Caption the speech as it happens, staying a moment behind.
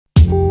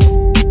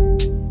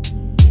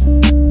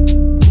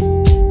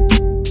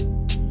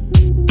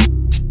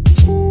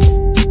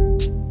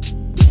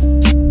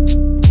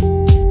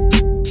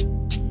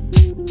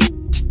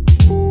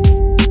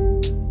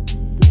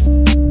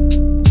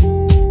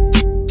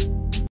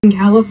In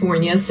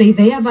California say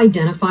they have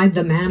identified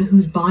the man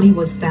whose body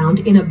was found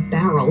in a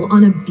barrel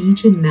on a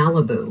beach in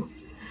Malibu.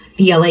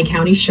 The LA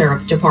County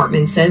Sheriff's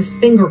Department says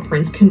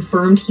fingerprints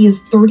confirmed he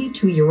is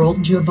 32-year-old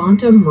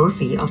Javonta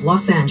Murphy of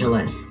Los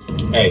Angeles.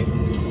 Hey,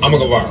 I'm gonna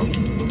go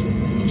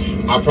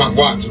viral.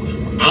 Watch.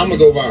 I'm gonna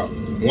go viral.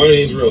 One of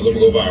these reels, I'm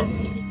gonna go viral.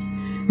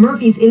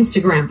 Murphy's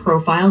Instagram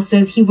profile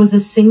says he was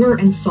a singer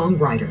and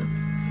songwriter.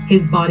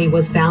 His body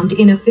was found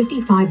in a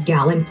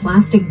 55-gallon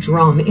plastic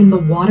drum in the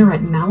water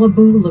at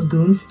Malibu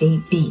Lagoon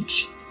State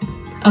Beach.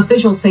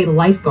 Officials say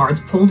lifeguards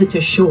pulled it to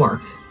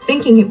shore,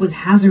 thinking it was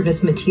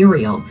hazardous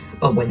material,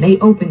 but when they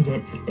opened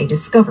it, they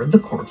discovered the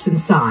corpse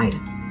inside.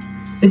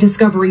 The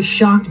discovery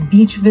shocked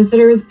beach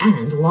visitors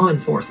and law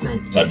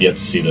enforcement. I've yet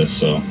to see this,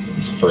 so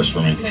it's a first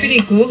for me.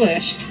 Pretty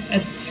ghoulish.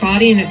 A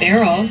body in a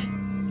barrel.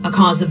 A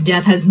cause of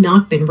death has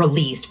not been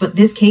released, but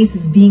this case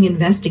is being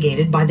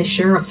investigated by the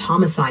Sheriff's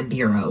Homicide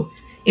Bureau.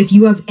 If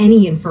you have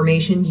any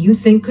information you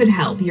think could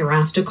help, you're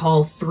asked to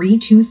call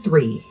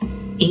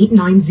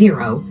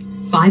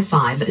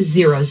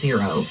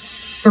 323-890-5500.